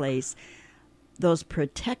in place those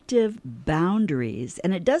protective boundaries.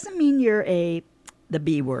 And it doesn't mean you're the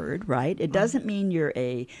B word, right? It doesn't mean you're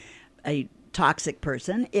a toxic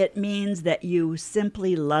person. It means that you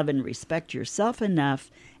simply love and respect yourself enough,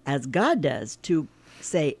 as God does, to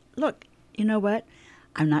say, look, you know what?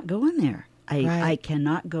 I'm not going there. I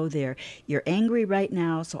cannot go there. You're angry right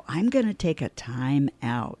now, so I'm going to take a time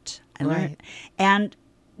out. And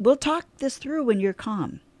we'll talk this through when you're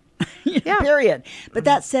calm. Period. But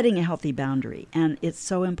that's setting a healthy boundary, and it's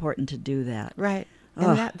so important to do that. Right.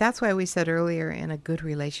 And that's why we said earlier, in a good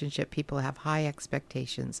relationship, people have high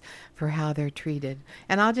expectations for how they're treated.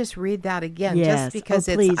 And I'll just read that again, just because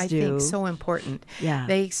it's, I think, so important. Yeah.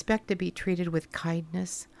 They expect to be treated with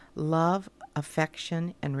kindness, love,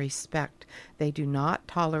 affection, and respect. They do not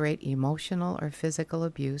tolerate emotional or physical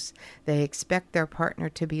abuse. They expect their partner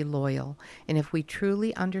to be loyal. And if we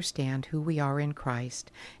truly understand who we are in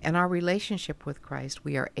Christ and our relationship with Christ,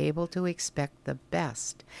 we are able to expect the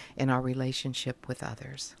best in our relationship with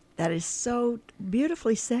others. That is so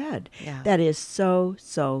beautifully said. Yeah. That is so,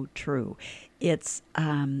 so true. It's,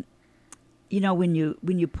 when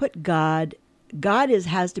you put God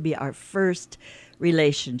has to be our first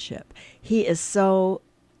relationship. He is, and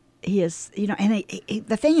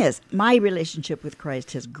the thing is, my relationship with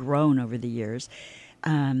Christ has grown over the years,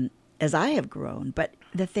 as I have grown. But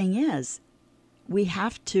the thing is, we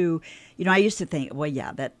have to, I used to think,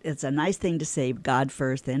 that it's a nice thing to say God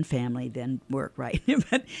first, then family, then work, right?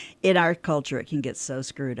 But in our culture, it can get so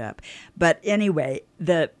screwed up. But anyway,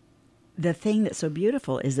 the thing that's so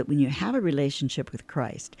beautiful is that when you have a relationship with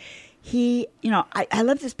Christ, he, I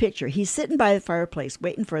love this picture. He's sitting by the fireplace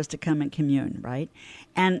waiting for us to come and commune, right?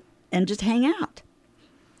 And just hang out.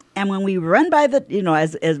 And when we run by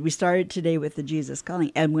as we started today with the Jesus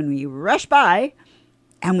Calling, and when we rush by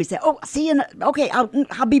and we say, oh, see you, okay,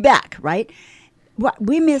 I'll be back, right?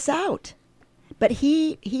 We miss out. But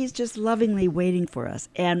he's just lovingly waiting for us,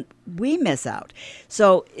 and we miss out.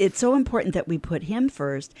 So it's so important that we put him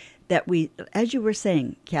first, that we, as you were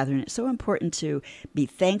saying, Catherine, it's so important to be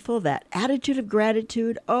thankful, that attitude of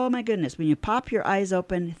gratitude. Oh, my goodness, when you pop your eyes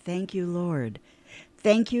open, thank you, Lord.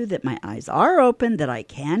 Thank you that my eyes are open, that I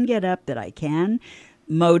can get up, that I can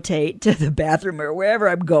motate to the bathroom or wherever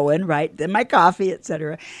I'm going, right? Then my coffee,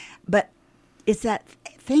 etc. But it's that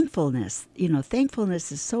thankfulness.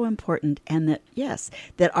 Thankfulness is so important, and that, yes,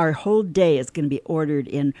 that our whole day is going to be ordered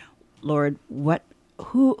in, Lord,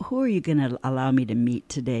 who are you going to allow me to meet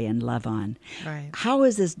today and love on? Right. How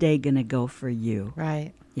is this day going to go for you?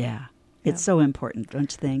 Right. Yeah. It's so important,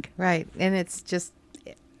 don't you think? Right. And it's just,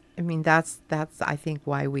 that's I think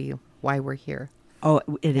why we're here. Oh,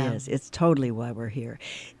 it is. It's totally why we're here.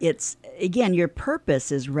 It's, again, your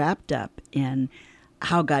purpose is wrapped up in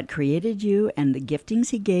how God created you and the giftings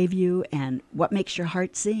he gave you and what makes your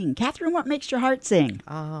heart sing. Catherine, what makes your heart sing?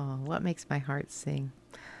 Oh, what makes my heart sing?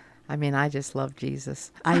 I mean, I just love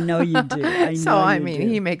Jesus. I know you do.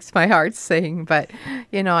 He makes my heart sing. But,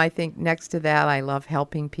 I think next to that, I love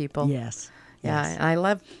helping people. Yes. Yeah, Yes. and I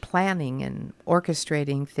love planning and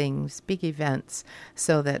orchestrating things, big events,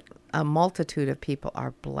 so that a multitude of people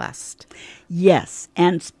are blessed. Yes.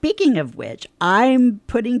 And speaking of which, I'm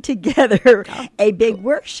putting together a big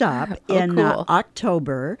workshop in cool.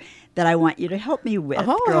 October that I want you to help me with, Oh,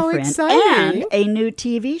 how girlfriend. exciting. And a new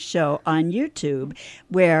TV show on YouTube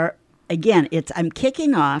where, again, I'm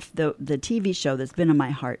kicking off the TV show that's been on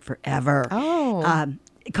my heart forever. Oh.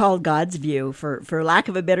 Called God's View, for lack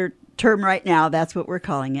of a better term right now, that's what we're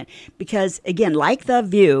calling it. Because, again, like The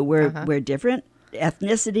View, we're different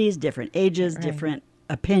ethnicities, different ages, Right. different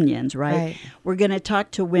opinions, right? Right. We're going to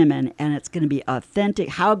talk to women, and it's going to be authentic,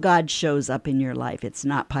 how God shows up in your life. It's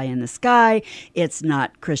not pie in the sky. It's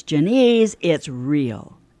not Christianese. It's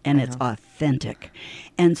real, and it's authentic.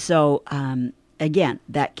 And so, again,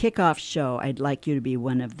 that kickoff show, I'd like you to be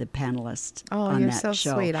one of the panelists on you're that so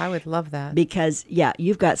show. sweet. I would love that. Because,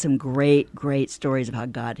 you've got some great, great stories of how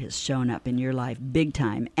God has shown up in your life big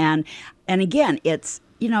time. And again, it's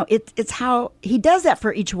how he does that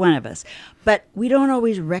for each one of us. But we don't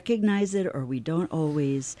always recognize it, or we don't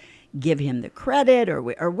always give him the credit or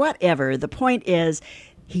whatever. The point is,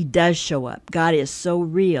 he does show up. God is so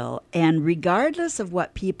real. And regardless of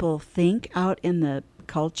what people think out in the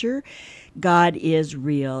culture, God is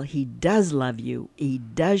real. He does love you. He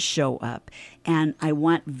does show up. And I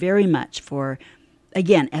want very much for,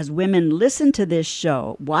 again, as women listen to this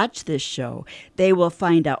show, watch this show, they will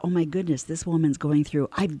find out, oh my goodness, this woman's going through,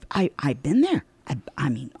 I've been there. I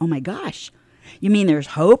mean, oh my gosh. You mean there's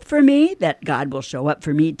hope for me, that God will show up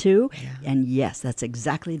for me too? Yeah. And yes, that's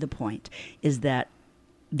exactly the point, is that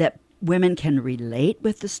women can relate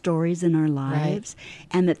with the stories in our lives, right.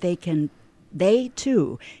 And that they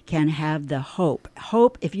too can have the hope.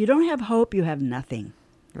 Hope, if you don't have hope, you have nothing.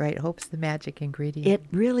 Right, hope's the magic ingredient. It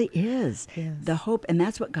really is. Yes. The hope, and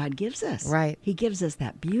that's what God gives us. Right. He gives us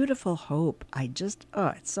that beautiful hope. It's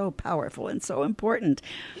so powerful and so important.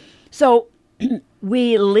 So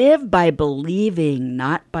we live by believing,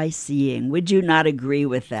 not by seeing. Would you not agree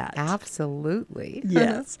with that? Absolutely.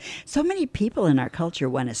 Yes. So many people in our culture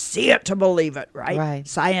want to see it to believe it, right? Right.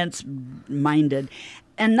 Science-minded.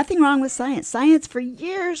 And nothing wrong with science. Science for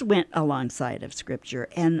years went alongside of Scripture.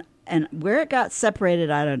 And where it got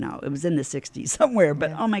separated, I don't know. It was in the 60s somewhere,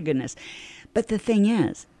 but oh my goodness. But the thing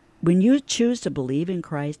is, when you choose to believe in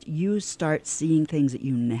Christ, you start seeing things that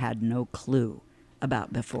you had no clue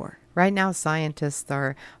about before. Right now, scientists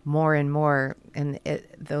are more and more, and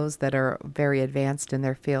those that are very advanced in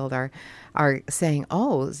their field are saying,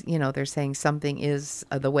 they're saying something is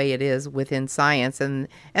the way it is within science, and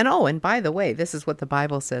by the way, this is what the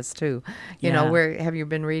Bible says too. Have you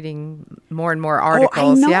been reading more and more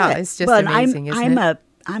articles? I know it. It's just amazing, isn't it?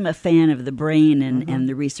 I'm a fan of the brain and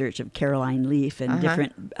the research of Caroline Leaf and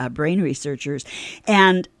different brain researchers,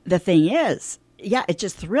 and the thing is, yeah, it's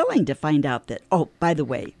just thrilling to find out that, by the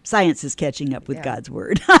way, science is catching up with God's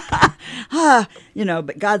Word.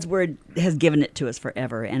 But God's Word has given it to us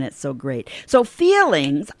forever, and it's so great. So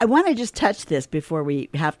feelings, I want to just touch this before we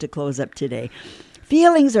have to close up today.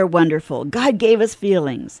 Feelings are wonderful. God gave us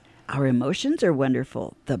feelings. Our emotions are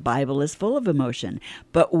wonderful. The Bible is full of emotion.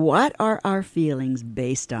 But what are our feelings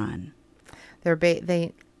based on?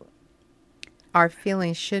 Our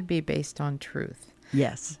feelings should be based on truth.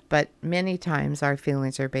 Yes. But many times our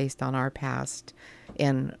feelings are based on our past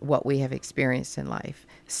and what we have experienced in life.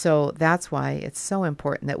 So that's why it's so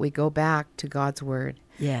important that we go back to God's Word.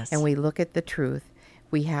 Yes. And we look at the truth.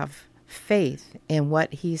 We have faith in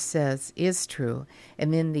what he says is true,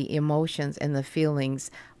 and then the emotions and the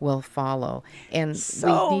feelings will follow. And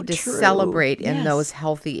so we need to true. celebrate in Yes. those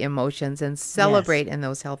healthy emotions and celebrate in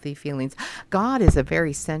those healthy feelings. God is a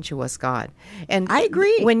very sensuous God. And I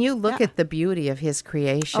agree. When you look at the beauty of his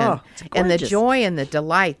creation it's and the gorgeous. joy and the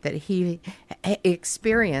delight that he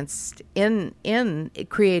experienced in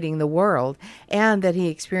creating the world and that he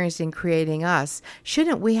experienced in creating us,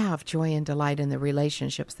 shouldn't we have joy and delight in the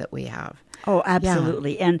relationships that we have? Oh,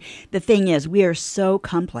 absolutely. And the thing is, we are so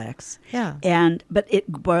complex. Yeah. But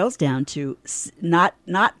it boils down to not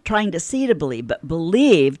trying to see to believe, but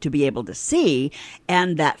believe to be able to see.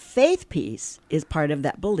 And that faith piece is part of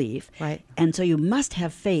that belief. Right. And so you must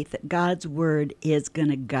have faith that God's Word is going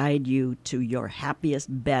to guide you to your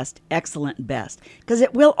happiest, best, excellent best. Because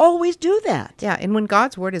it will always do that. Yeah, and when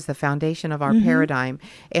God's Word is the foundation of our paradigm,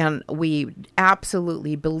 and we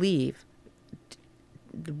absolutely believe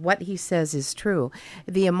what he says is true.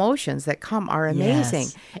 The emotions that come are amazing.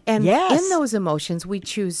 Yes. And Yes. in those emotions, we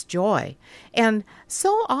choose joy. And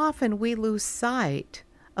so often we lose sight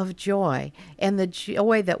of joy and the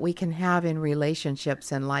joy that we can have in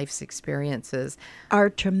relationships and life's experiences. Are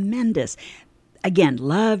tremendous. Again,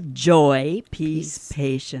 love, joy, peace,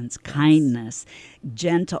 patience, kindness,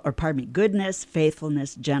 goodness,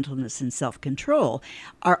 faithfulness, gentleness, and self-control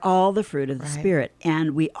are all the fruit of the Spirit.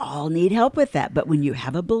 And we all need help with that. But when you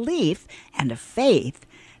have a belief and a faith,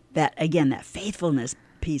 that, again, that faithfulness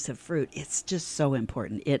piece of fruit, it's just so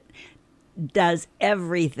important. It does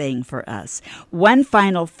everything for us. One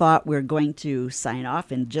final thought. We're going to sign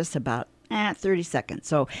off in just about 30 seconds.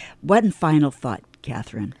 So one final thought,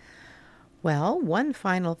 Catherine. Well, one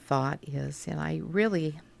final thought is, and I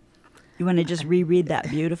really... You want to just reread that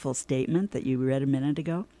beautiful statement that you read a minute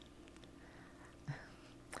ago?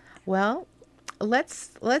 Well,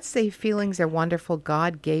 let's say feelings are wonderful.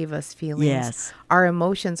 God gave us feelings. Yes. Our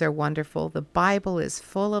emotions are wonderful. The Bible is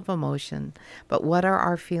full of emotion. But what are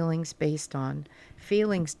our feelings based on?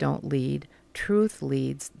 Feelings don't lead. Truth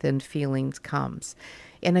leads, then feelings comes.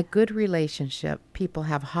 In a good relationship, people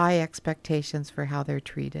have high expectations for how they're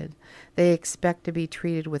treated. They expect to be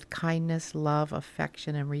treated with kindness, love,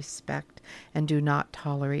 affection, and respect, and do not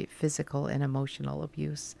tolerate physical and emotional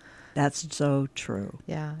abuse. That's so true.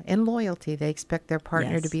 Yeah. And loyalty. They expect their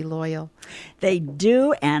partner Yes. to be loyal. They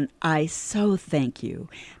do, and I so thank you.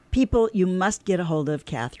 People, you must get a hold of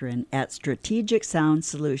Catherine at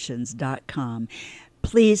strategicsoundsolutions.com.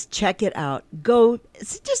 Please check it out. Go,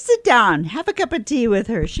 just sit down, have a cup of tea with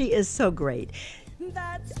her. She is so great.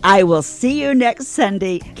 I will see you next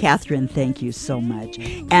Sunday. Catherine, thank you so much.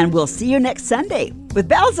 And we'll see you next Sunday with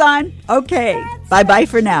bells on. Okay, bye-bye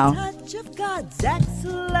for now. Touch of God's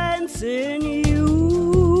excellence in you.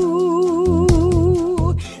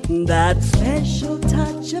 That special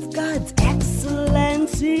touch of God's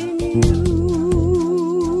excellence in you.